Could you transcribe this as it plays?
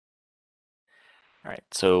All right,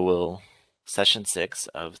 so session 6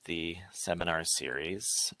 of the seminar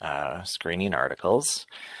series, screening articles.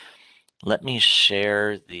 Let me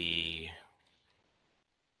share the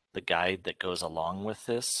guide that goes along with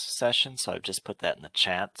this session. So I've just put that in the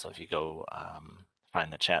chat. So if you go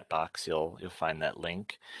find the chat box, you'll find that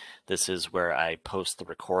link. This is where I post the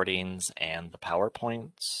recordings and the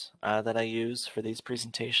PowerPoints that I use for these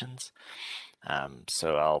presentations.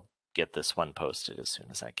 So I'll get this one posted as soon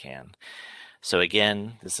as I can. So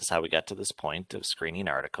again, this is how we got to this point of screening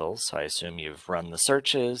articles. So I assume you've run the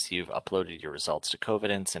searches, you've uploaded your results to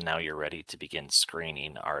Covidence, and now you're ready to begin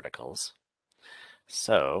screening articles.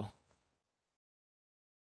 So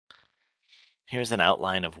here's an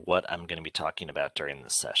outline of what I'm going to be talking about during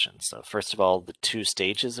this session. So first of all, the 2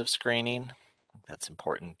 stages of screening. That's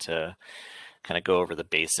important to kind of go over the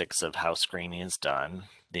basics of how screening is done,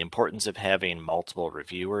 the importance of having multiple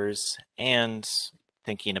reviewers, and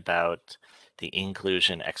thinking about the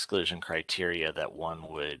inclusion-exclusion criteria that one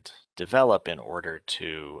would develop in order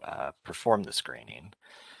to perform the screening.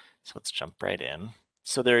 So let's jump right in.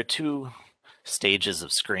 So there are 2 stages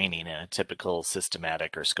of screening in a typical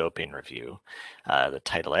systematic or scoping review, the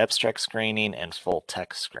title abstract screening and full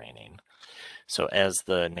text screening. So as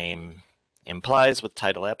the name implies, with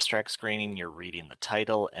title abstract screening, you're reading the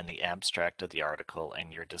title and the abstract of the article,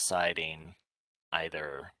 and you're deciding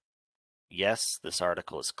either, yes, this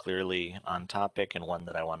article is clearly on topic and one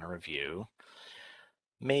that I want to review.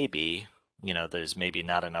 Maybe, there's maybe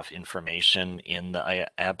not enough information in the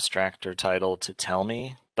abstract or title to tell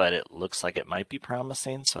me, but it looks like it might be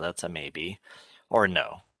promising, so that's a maybe. Or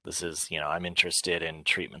no, this is, I'm interested in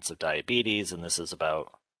treatments of diabetes, and this is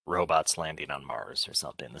about robots landing on Mars or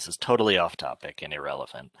something. This is totally off topic and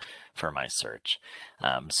irrelevant for my search.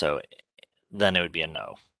 So then it would be a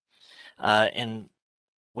no. And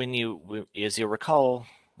as you recall,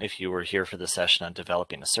 if you were here for the session on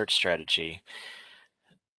developing a search strategy,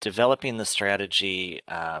 developing the strategy,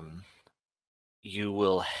 you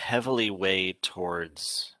will heavily weigh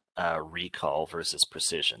towards recall versus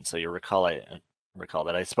precision. So you recall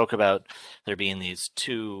that I spoke about there being these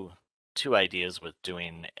two ideas with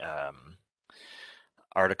doing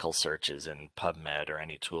article searches in PubMed or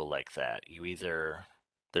any tool like that.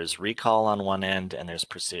 There's recall on one end and there's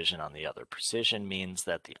precision on the other. Precision means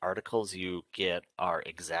that the articles you get are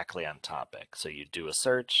exactly on topic. So you do a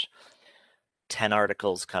search, 10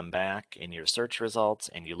 articles come back in your search results,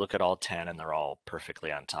 and you look at all 10 and they're all perfectly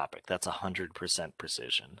on topic. That's 100%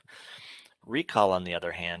 precision. Recall, on the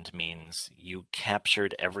other hand, means you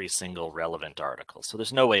captured every single relevant article. So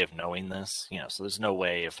there's no way of knowing this, so there's no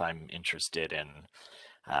way, if I'm interested in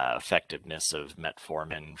effectiveness of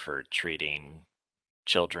metformin for treating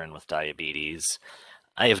children with diabetes,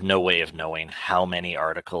 I have no way of knowing how many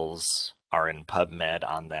articles are in PubMed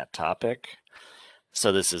on that topic.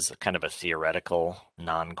 So this is kind of a theoretical,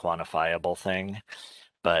 non-quantifiable thing,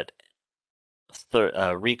 but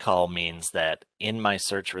recall means that in my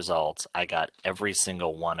search results, I got every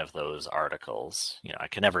single one of those articles. I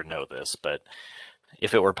can never know this, but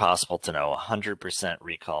if it were possible to know, 100%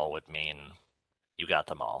 recall would mean you got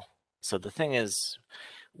them all. So the thing is,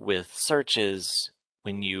 with searches,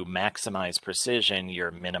 when you maximize precision, you're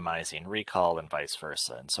minimizing recall and vice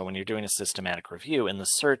versa. And so when you're doing a systematic review, in the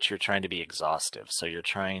search, you're trying to be exhaustive. So you're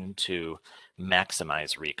trying to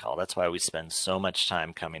maximize recall. That's why we spend so much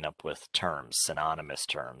time coming up with terms, synonymous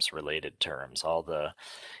terms, related terms, all the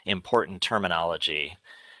important terminology,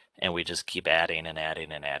 and we just keep adding and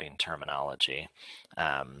adding and adding terminology.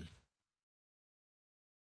 The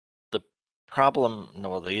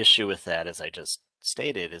the issue with that, as I just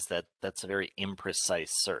stated, is that that's a very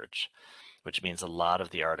imprecise search, which means a lot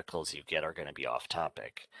of the articles you get are going to be off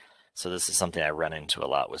topic. So this is something I run into a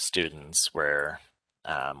lot with students where,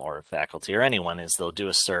 or faculty or anyone, is they'll do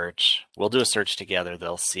a search, we'll do a search together,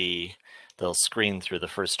 they'll screen through the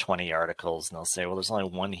first 20 articles and they'll say, well, there's only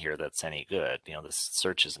one here that's any good. This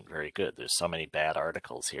search isn't very good. There's so many bad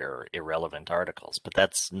articles here, or irrelevant articles, but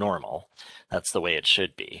that's normal. That's the way it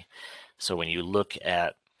should be. So when you look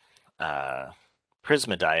at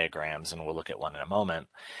Prisma diagrams, and we'll look at one in a moment,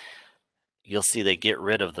 you'll see they get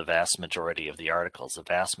rid of the vast majority of the articles. The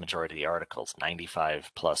vast majority of the articles,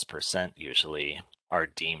 95+% usually, are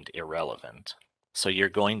deemed irrelevant. So you're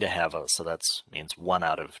going to have so that means 1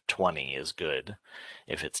 out of 20 is good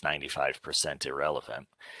if it's 95% irrelevant.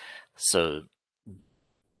 So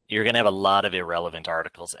you're going to have a lot of irrelevant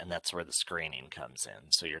articles, and that's where the screening comes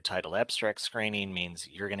in. So your title abstract screening means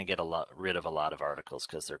you're going to get rid of a lot of articles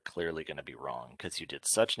because they're clearly going to be wrong because you did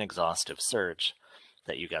such an exhaustive search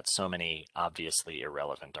that you got so many obviously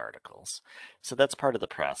irrelevant articles. So that's part of the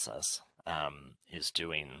process, is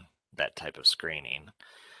doing that type of screening,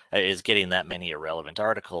 is getting that many irrelevant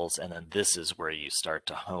articles, and then this is where you start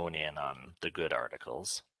to hone in on the good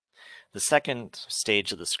articles. The second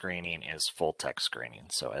stage of the screening is full text screening.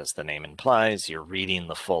 So as the name implies, you're reading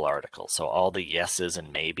the full article. So all the yeses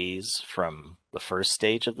and maybes from the first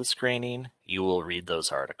stage of the screening, you will read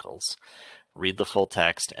those articles. Read the full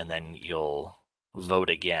text, and then you'll vote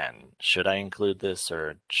again. Should I include this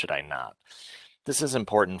or should I not? This is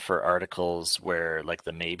important for articles where, like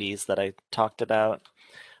the maybes that I talked about,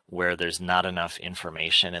 where there's not enough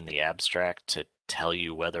information in the abstract to tell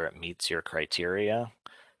you whether it meets your criteria.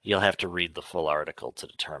 You'll have to read the full article to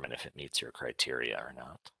determine if it meets your criteria or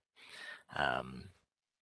not.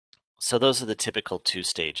 So those are the typical 2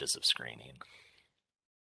 stages of screening.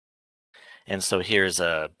 And so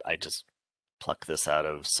I just pluck this out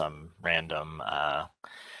of some random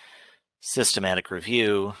systematic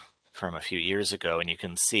review from a few years ago, and you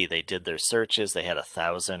can see they did their searches. They had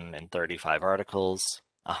 1,035 articles,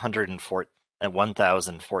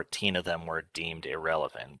 1,014 of them were deemed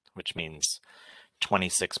irrelevant, which means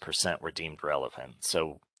 26% were deemed relevant.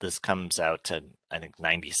 So this comes out to, I think,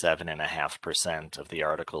 97.5% of the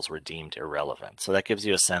articles were deemed irrelevant. So that gives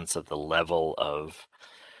you a sense of the level of,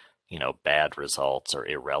 bad results or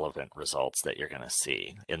irrelevant results that you're going to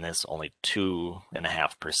see. In this, only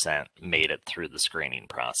 2.5% made it through the screening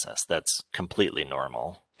process. That's completely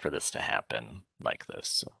normal for this to happen like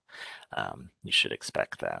this. So, you should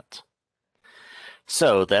expect that.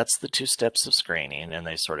 So that's the 2 steps of screening, and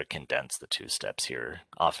they sort of condense the 2 steps here.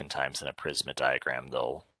 Oftentimes in a Prisma diagram,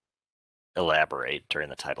 they'll elaborate. During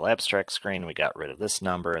the title abstract screen, we got rid of this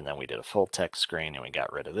number, and then we did a full text screen, and we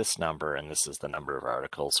got rid of this number, and this is the number of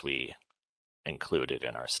articles we included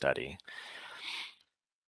in our study.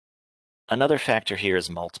 Another factor here is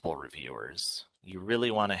multiple reviewers. You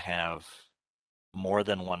really want to have more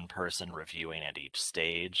than one person reviewing at each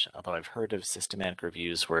stage, although I've heard of systematic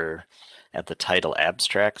reviews where at the title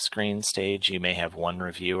abstract screen stage, you may have one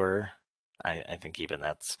reviewer. I think even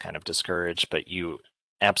that's kind of discouraged, but you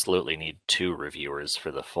absolutely need 2 reviewers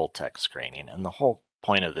for the full text screening. And the whole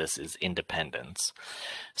point of this is independence.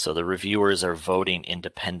 So the reviewers are voting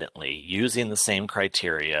independently, using the same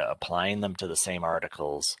criteria, applying them to the same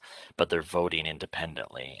articles, but they're voting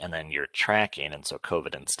independently. And then you're tracking, and so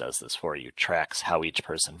Covidence does this for you, tracks how each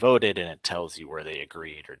person voted, and it tells you where they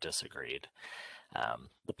agreed or disagreed.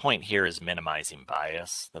 The point here is minimizing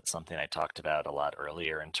bias. That's something I talked about a lot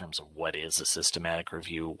earlier in terms of what is a systematic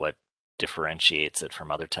review, what differentiates it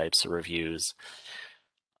from other types of reviews.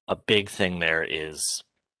 A big thing there is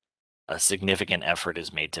a significant effort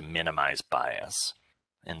is made to minimize bias.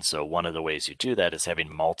 And so one of the ways you do that is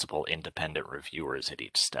having multiple independent reviewers at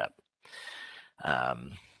each step.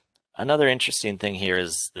 Another interesting thing here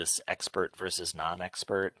is this expert versus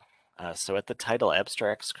non-expert. So at the title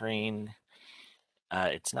abstract screen,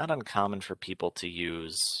 it's not uncommon for people to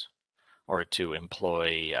use or to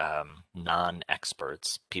employ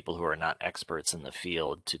non-experts, people who are not experts in the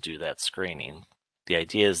field, to do that screening. The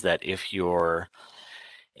idea is that if your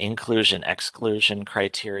inclusion-exclusion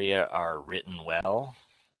criteria are written well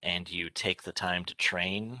and you take the time to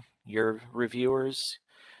train your reviewers,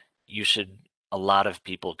 a lot of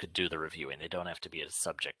people could do the reviewing. They don't have to be a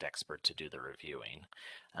subject expert to do the reviewing.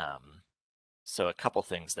 So a couple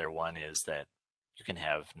things there. One is that you can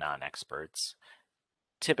have non-experts.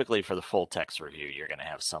 Typically for the full text review, you're going to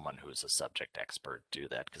have someone who's a subject expert do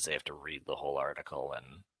that because they have to read the whole article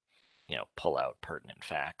and pull out pertinent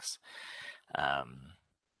facts.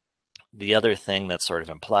 The other thing that's sort of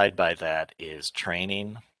implied by that is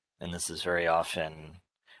training, and this is very often,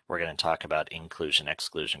 we're going to talk about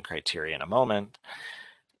inclusion-exclusion criteria in a moment.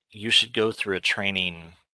 You should go through a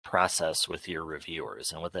training process with your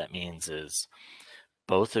reviewers, and what that means is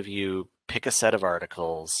both of you pick a set of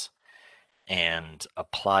articles and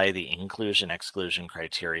apply the inclusion-exclusion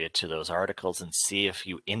criteria to those articles and see if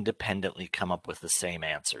you independently come up with the same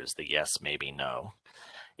answers, the yes, maybe, no.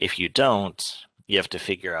 If you don't, you have to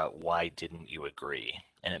figure out why didn't you agree.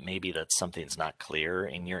 And it may be that something's not clear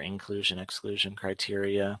in your inclusion-exclusion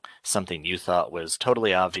criteria, something you thought was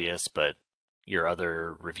totally obvious, but your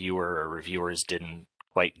other reviewer or reviewers didn't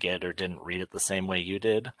quite get or didn't read it the same way you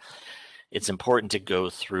did. It's important to go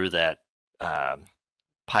through that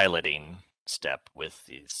piloting step with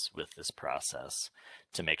this process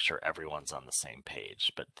to make sure everyone's on the same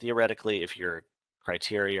page. But theoretically, if your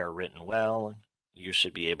criteria are written well, you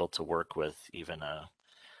should be able to work with even a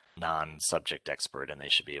non-subject expert, and they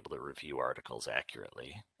should be able to review articles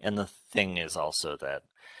accurately. And the thing is also that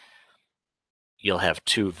you'll have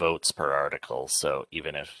 2 votes per article, so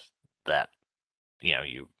even if that,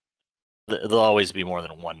 there'll always be more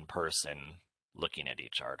than one person looking at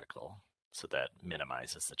each article. So that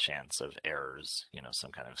minimizes the chance of errors,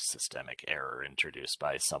 some kind of systemic error introduced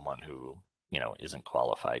by someone who, isn't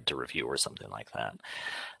qualified to review or something like that.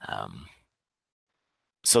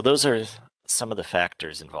 So those are some of the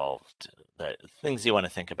factors involved, that things you want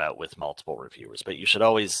to think about with multiple reviewers, but you should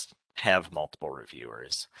always have multiple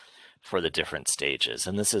reviewers for the different stages.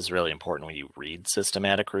 And this is really important when you read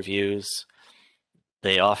systematic reviews.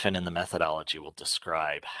 They often in the methodology will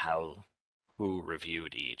describe who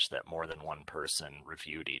reviewed each, that more than one person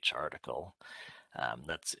reviewed each article.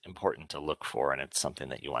 That's important to look for, and it's something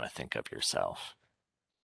that you want to think of yourself.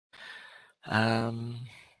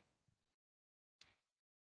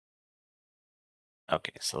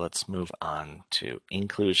 Okay, so let's move on to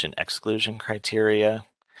inclusion-exclusion criteria.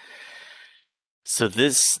 So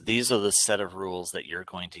these are the set of rules that you're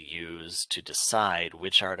going to use to decide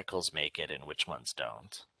which articles make it and which ones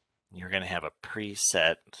don't. You're going to have a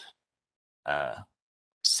preset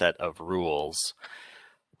set of rules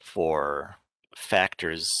for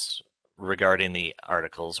factors regarding the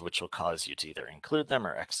articles which will cause you to either include them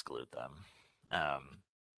or exclude them.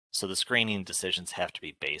 So the screening decisions have to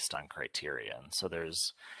be based on criteria. And so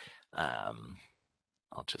there's,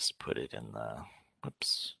 I'll just put it in the,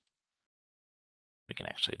 whoops. We can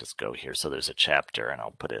actually just go here. So there's a chapter, and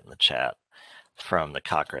I'll put it in the chat, from the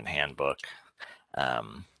Cochrane Handbook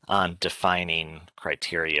on defining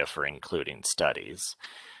criteria for including studies.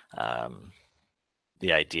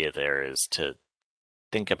 The idea there is to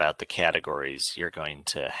think about the categories you're going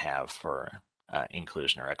to have for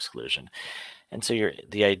inclusion or exclusion. And so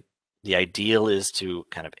the ideal is to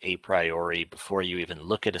kind of a priori, before you even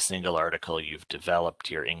look at a single article, you've developed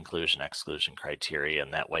your inclusion exclusion criteria,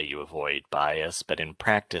 and that way you avoid bias. But in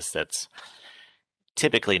practice, that's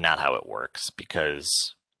typically not how it works,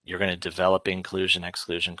 because you're going to develop inclusion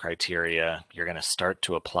exclusion criteria, you're going to start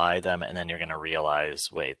to apply them, and then you're going to realize,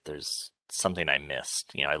 wait, there's something I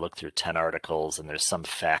missed. I looked through 10 articles and there's some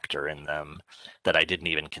factor in them that I didn't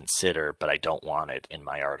even consider, but I don't want it in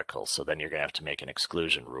my article. So then you're going to have to make an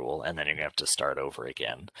exclusion rule, and then you're going to have to start over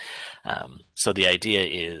again. So the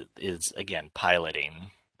idea is again,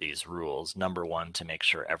 piloting these rules. Number one, to make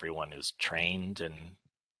sure everyone is trained and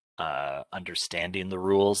understanding the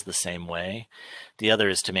rules the same way. The other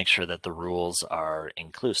is to make sure that the rules are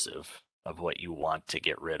inclusive of what you want to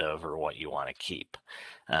get rid of or what you want to keep.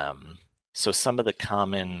 So some of the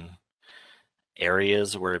common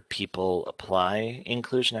areas where people apply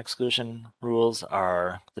inclusion exclusion rules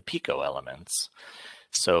are the PICO elements.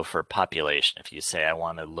 So for population, if you say, I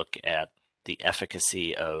want to look at the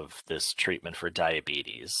efficacy of this treatment for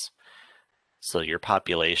diabetes, so your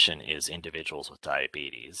population is individuals with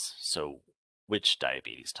diabetes. So which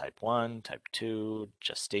diabetes? Type 1, type 2,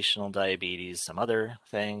 gestational diabetes, some other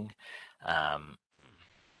thing?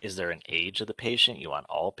 Is there an age of the patient? You want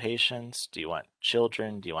all patients? Do you want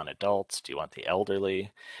children? Do you want adults? Do you want the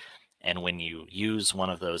elderly? And when you use one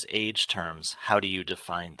of those age terms, how do you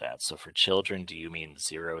define that? So for children, do you mean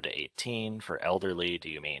 0 to 18? For elderly, do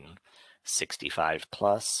you mean 65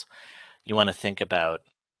 plus? You want to think about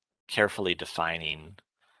carefully defining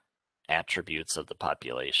attributes of the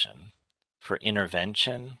population. For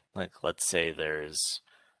intervention, like let's say there's,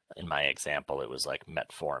 in my example, it was like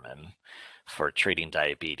metformin for treating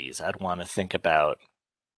diabetes. I'd want to think about,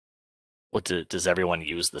 does everyone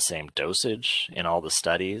use the same dosage in all the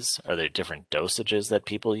studies? Are there different dosages that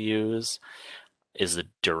people use? Is the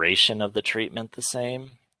duration of the treatment the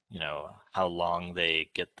same? How long they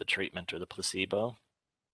get the treatment or the placebo?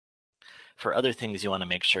 For other things, you want to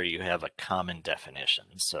make sure you have a common definition.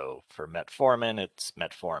 So for metformin, it's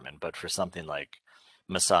metformin, but for something like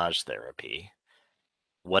massage therapy,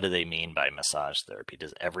 what do they mean by massage therapy?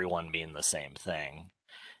 Does everyone mean the same thing?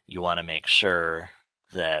 You want to make sure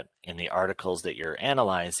that in the articles that you're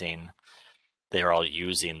analyzing, they're all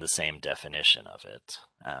using the same definition of it.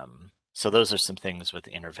 So those are some things with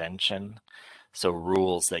intervention. So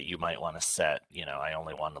rules that you might want to set, I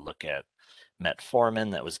only want to look at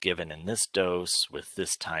metformin that was given in this dose with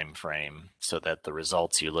this time frame, so that the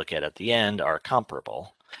results you look at the end are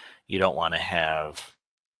comparable. You don't want to have,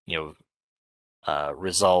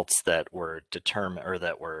 results that were determined or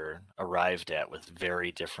that were arrived at with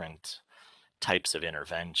very different types of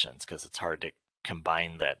interventions, because it's hard to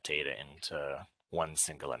combine that data into one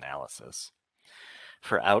single analysis.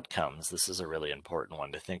 For outcomes, this is a really important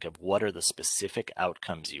one to think of. What are the specific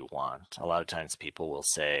outcomes you want? A lot of times people will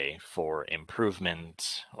say for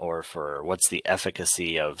improvement, or for what's the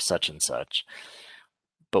efficacy of such and such.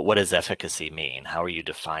 But what does efficacy mean? How are you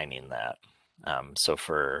defining that? So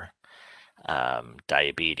for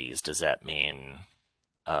diabetes, does that mean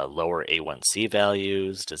lower A1C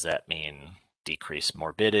values? Does that mean decreased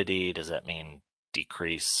morbidity? Does that mean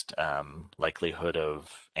decreased likelihood of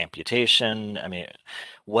amputation? I mean,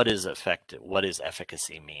 what is effective? What does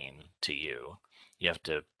efficacy mean to you? You have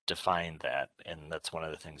to define that, and that's one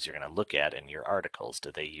of the things you're going to look at in your articles.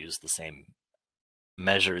 Do they use the same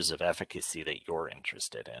measures of efficacy that you're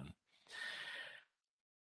interested in?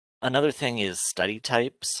 Another thing is study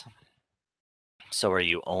types. So are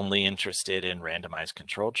you only interested in randomized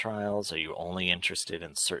controlled trials? Are you only interested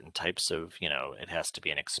in certain types of, it has to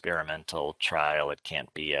be an experimental trial. It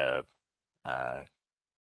can't be a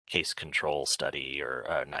case control study,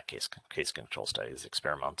 or not case control study is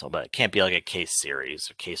experimental, but it can't be like a case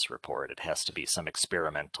series or case report. It has to be some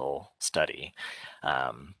experimental study.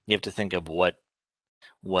 You have to think of what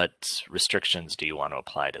restrictions do you want to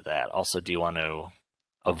apply to that. Also, do you want to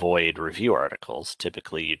avoid review articles?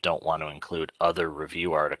 Typically, you don't want to include other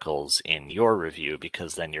review articles in your review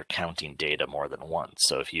because then you're counting data more than once.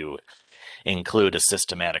 So if you include a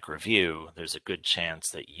systematic review, there's a good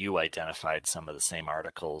chance that you identified some of the same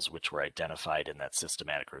articles which were identified in that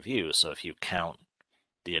systematic review. So if you count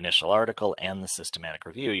the initial article and the systematic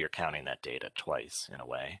review, you're counting that data twice in a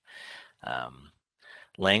way.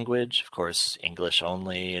 Language, of course, English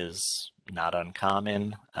only is not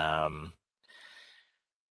uncommon.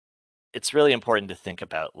 It's really important to think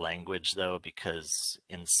about language, though, because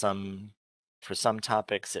for some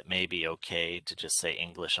topics, it may be okay to just say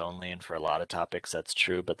English only, and for a lot of topics, that's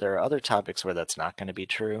true. But there are other topics where that's not going to be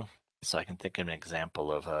true. So I can think of an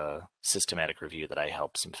example of a systematic review that I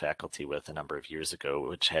helped some faculty with a number of years ago,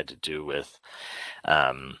 which had to do with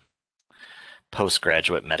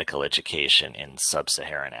postgraduate medical education in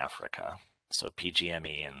sub-Saharan Africa. So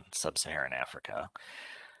PGME in sub-Saharan Africa.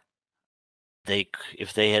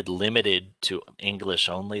 If they had limited to English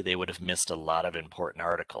only, they would have missed a lot of important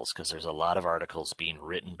articles, because there's a lot of articles being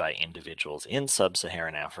written by individuals in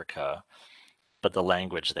sub-Saharan Africa, but the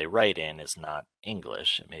language they write in is not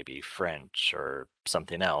English. It may be French or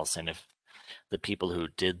something else. And if the people who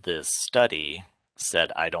did this study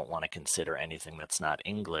said, I don't want to consider anything that's not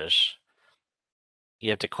English,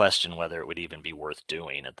 you have to question whether it would even be worth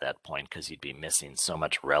doing at that point, because you'd be missing so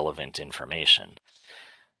much relevant information.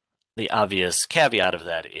 The obvious caveat of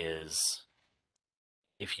that is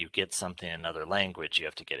if you get something in another language, you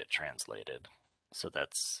have to get it translated. So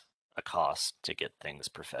that's a cost to get things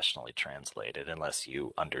professionally translated, unless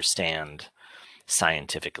you understand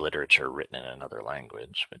scientific literature written in another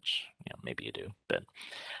language, which maybe you do. But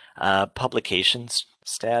publications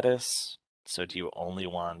status. So do you only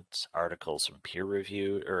want articles from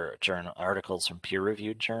peer-reviewed or articles from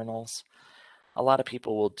peer-reviewed journals? A lot of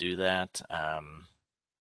people will do that.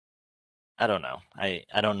 I don't know. I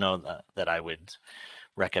don't know that I would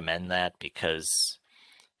recommend that, because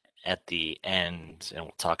at the end, and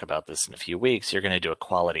we'll talk about this in a few weeks, you're going to do a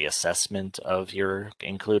quality assessment of your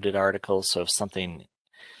included articles. So if something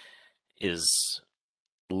is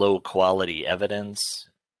low quality evidence,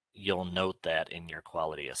 you'll note that in your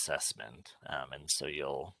quality assessment. And so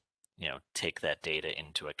you'll take that data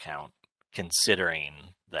into account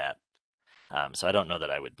considering that. So I don't know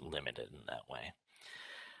that I would limit it in that way.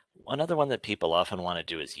 Another one that people often want to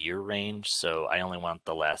do is year range. So I only want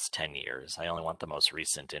the last 10 years. I only want the most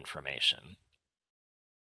recent information.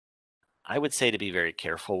 I would say to be very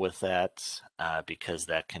careful with that, because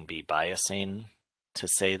that can be biasing to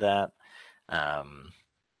say that.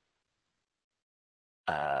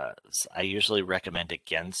 I usually recommend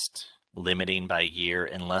against limiting by year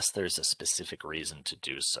unless there's a specific reason to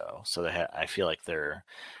do so. So I feel like there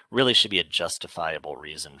really should be a justifiable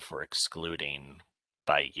reason for excluding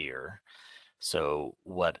by year. So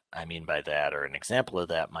what I mean by that, or an example of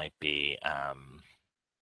that might be, I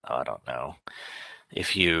don't know,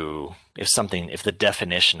 if the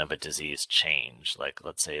definition of a disease changed, like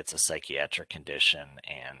let's say it's a psychiatric condition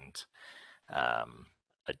and a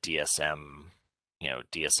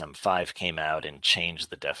DSM-5 came out and changed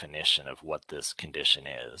the definition of what this condition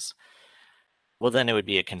is, well, then it would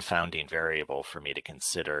be a confounding variable for me to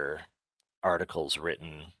consider articles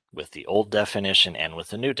written with the old definition and with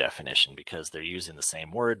the new definition, because they're using the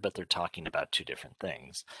same word, but they're talking about two different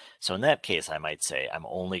things. So in that case, I might say I'm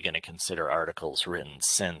only going to consider articles written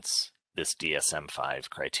since this DSM-5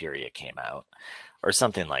 criteria came out, or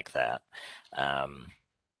something like that. I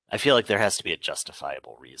feel like there has to be a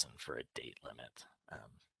justifiable reason for a date limit.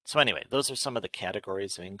 So anyway, those are some of the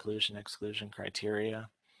categories of inclusion-exclusion criteria.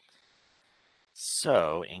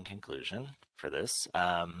 So in conclusion for this,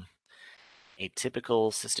 a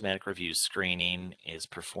typical systematic review screening is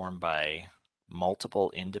performed by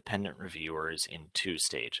multiple independent reviewers in 2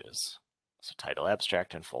 stages. So title,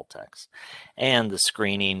 abstract, and full text. And the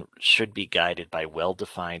screening should be guided by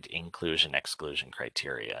well-defined inclusion-exclusion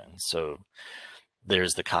criteria. And so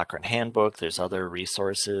there's the Cochrane Handbook, there's other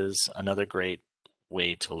resources. Another great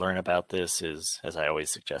way to learn about this is, as I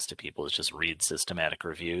always suggest to people, is just read systematic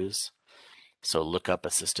reviews. So look up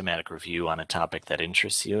a systematic review on a topic that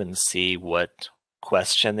interests you and see what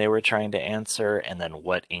question they were trying to answer and then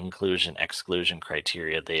what inclusion exclusion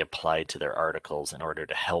criteria they applied to their articles in order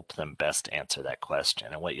to help them best answer that question.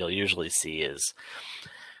 And what you'll usually see is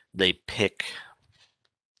they pick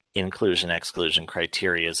inclusion exclusion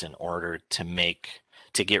criterias in order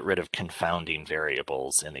to get rid of confounding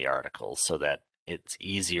variables in the articles so that it's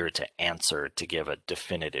easier to answer, to give a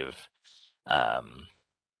definitive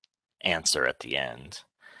answer at the end.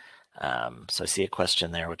 So I see a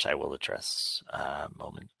question there, which I will address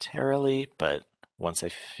momentarily, but once I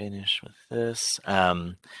finish with this.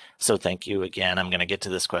 So thank you again. I'm going to get to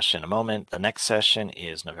this question in a moment. The next session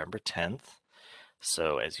is November 10th.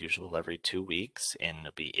 So as usual, every 2 weeks, and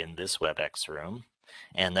it'll be in this WebEx room,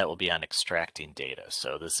 and that will be on extracting data.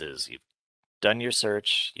 So this is, you've done your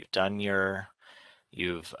search,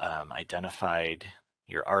 you've identified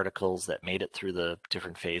your articles that made it through the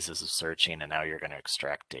different phases of searching, and now you're going to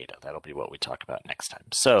extract data. That'll be what we talk about next time.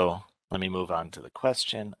 So let me move on to the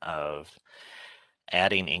question of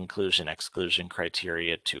adding inclusion exclusion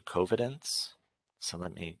criteria to Covidence. So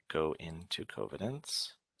let me go into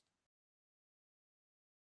Covidence.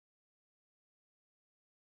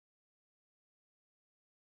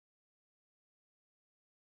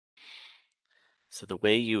 So the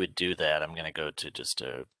way you would do that, I'm going to go to just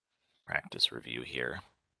a practice review here.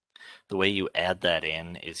 The way you add that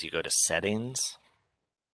in is you go to settings,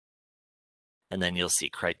 and then you'll see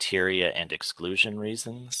criteria and exclusion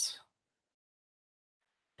reasons.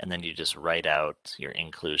 And then you just write out your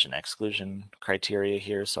inclusion exclusion criteria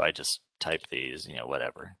here. So I just type these,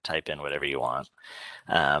 whatever, type in whatever you want.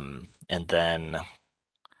 And then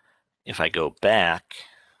if I go back,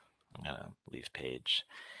 I'm going to leave page,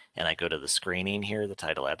 and I go to the screening here, the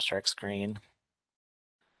title abstract screen.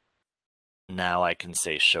 Now I can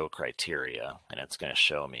say show criteria, and it's going to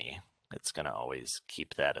show me. It's going to always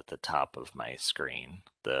keep that at the top of my screen,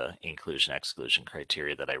 the inclusion exclusion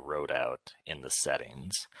criteria that I wrote out in the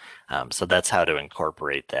settings. So that's how to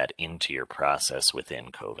incorporate that into your process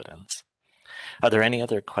within Covidence. Are there any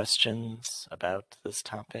other questions about this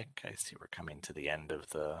topic? I see we're coming to the end of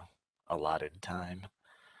the allotted time.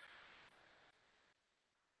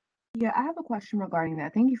 Yeah, I have a question regarding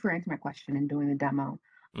that. Thank you for answering my question and doing the demo.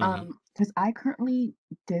 Mm-hmm. Because I currently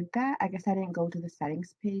did that. I guess I didn't go to the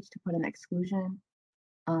settings page to put an exclusion.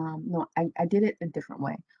 No, I did it a different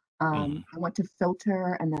way. Mm-hmm. I went to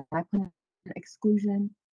filter and then I put an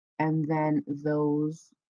exclusion, and then those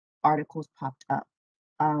articles popped up.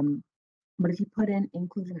 Um, but if you put in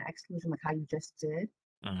inclusion and exclusion, like how you just did,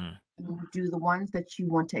 Mm-hmm. do the ones that you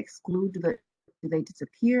want to exclude, do they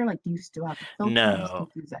disappear? Like, do you still have to filter? I'm just No,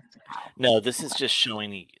 confused as to how. no, this is Okay. just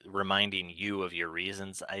reminding you of your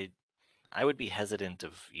reasons. I would be hesitant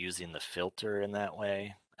of using the filter in that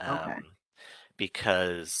way, Okay.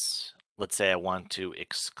 because let's say I want to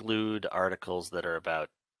exclude articles that are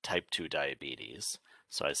about type 2 diabetes.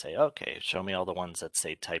 So I say, okay, show me all the ones that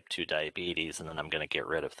say type 2 diabetes, and then I'm going to get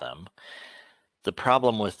rid of them. The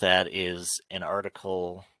problem with that is an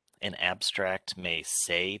abstract may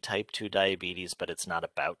say type 2 diabetes, but it's not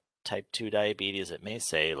about type 2 diabetes. It may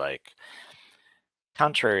say, like,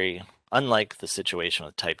 unlike the situation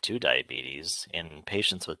with type 2 diabetes, in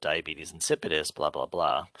patients with diabetes insipidus, blah, blah,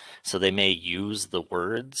 blah. So they may use the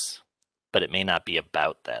words, but it may not be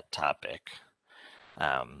about that topic.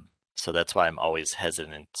 So that's why I'm always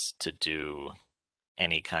hesitant to do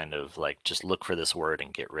any kind of, like, just look for this word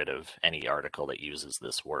and get rid of any article that uses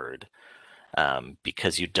this word,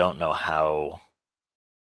 because you don't know how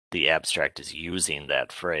the abstract is using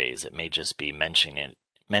that phrase. It may just be mentioning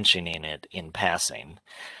it in passing,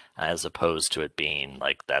 as opposed to it being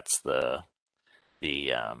like that's the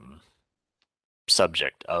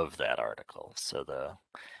subject of that article.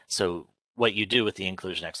 So what you do with the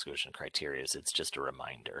inclusion exclusion criteria is it's just a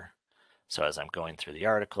reminder. So as I'm going through the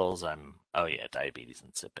articles, oh yeah, diabetes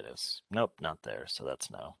insipidus. Nope, not there. So that's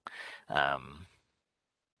no.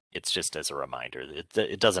 It's just as a reminder.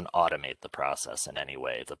 It doesn't automate the process in any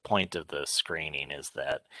way. The point of the screening is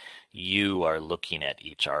that you are looking at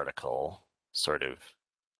each article sort of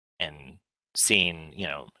and seeing,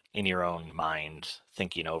 in your own mind,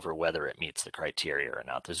 thinking over whether it meets the criteria or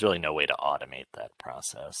not. There's really no way to automate that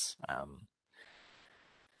process. Um,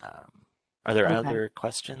 are there Okay. other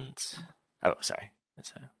questions? Oh, sorry.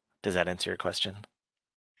 Does that answer your question?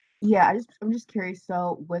 Yeah, I'm just curious.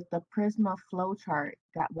 So with the Prisma flow chart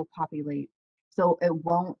that will populate, so it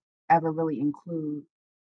won't ever really include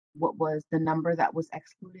what was the number that was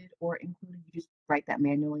excluded or included. You just write that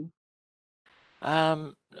manually.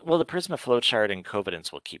 Um, well, the Prisma flowchart and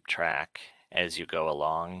Covidence will keep track as you go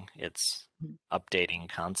along. It's Mhm. updating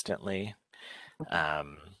constantly. Okay.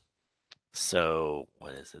 Um, so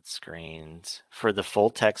what is it? Screens for the full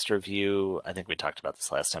text review. I think we talked about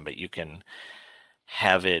this last time, but you can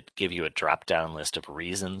have it give you a drop-down list of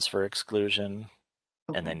reasons for exclusion,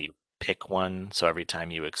 and Okay. then you pick one. So every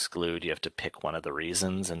time you exclude, you have to pick one of the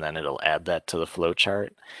reasons, and then it'll add that to the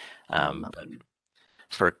flowchart. Oh, But lovely.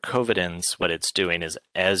 for Covidence, what it's doing is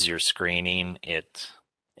as you're screening, it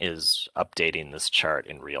is updating this chart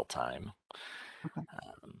in real time. Okay.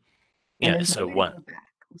 Um, And yeah, there's no so way to one, go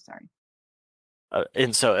back. I'm sorry.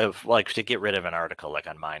 and so if like to get rid of an article, like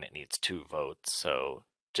on mine, it needs 2 votes. So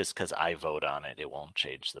just because I vote on it, it won't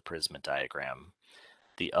change the Prisma diagram.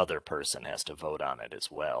 The other person has to vote on it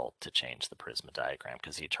as well to change the Prisma diagram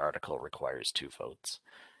because each article requires 2 votes.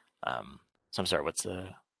 So I'm sorry,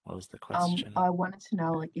 what was the question? I wanted to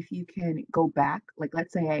know like if you can go back. Like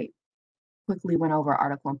let's say I quickly went over an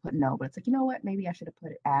article and put no, but it's like, you know what? Maybe I should have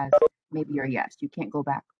put it as maybe or yes. You can't go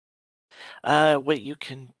back. What you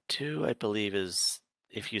can do, I believe, is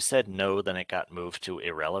if you said no, then it got moved to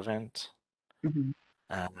irrelevant. Hmm.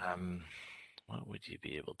 Um, what would you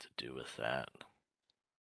be able to do with that?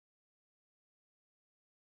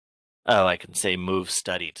 Oh, I can say move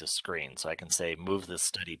study to screen. So I can say move this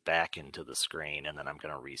study back into the screen, and then I'm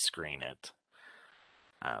going to rescreen it.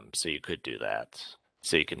 So you could do that.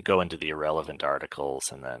 So you can go into the irrelevant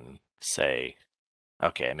articles and then say,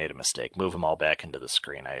 okay, I made a mistake. Move them all back into the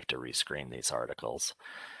screen. I have to rescreen these articles.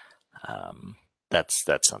 Um, that's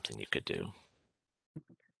something you could do.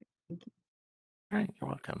 Thank you. All right, you're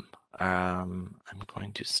welcome. I'm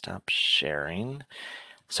going to stop sharing.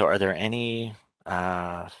 So are there any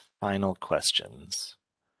uh, final questions?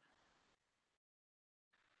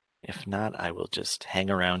 If not, I will just hang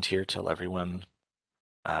around here till everyone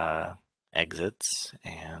uh, exits,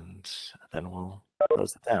 and then we'll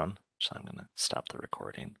close it down. So I'm going to stop the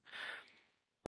recording.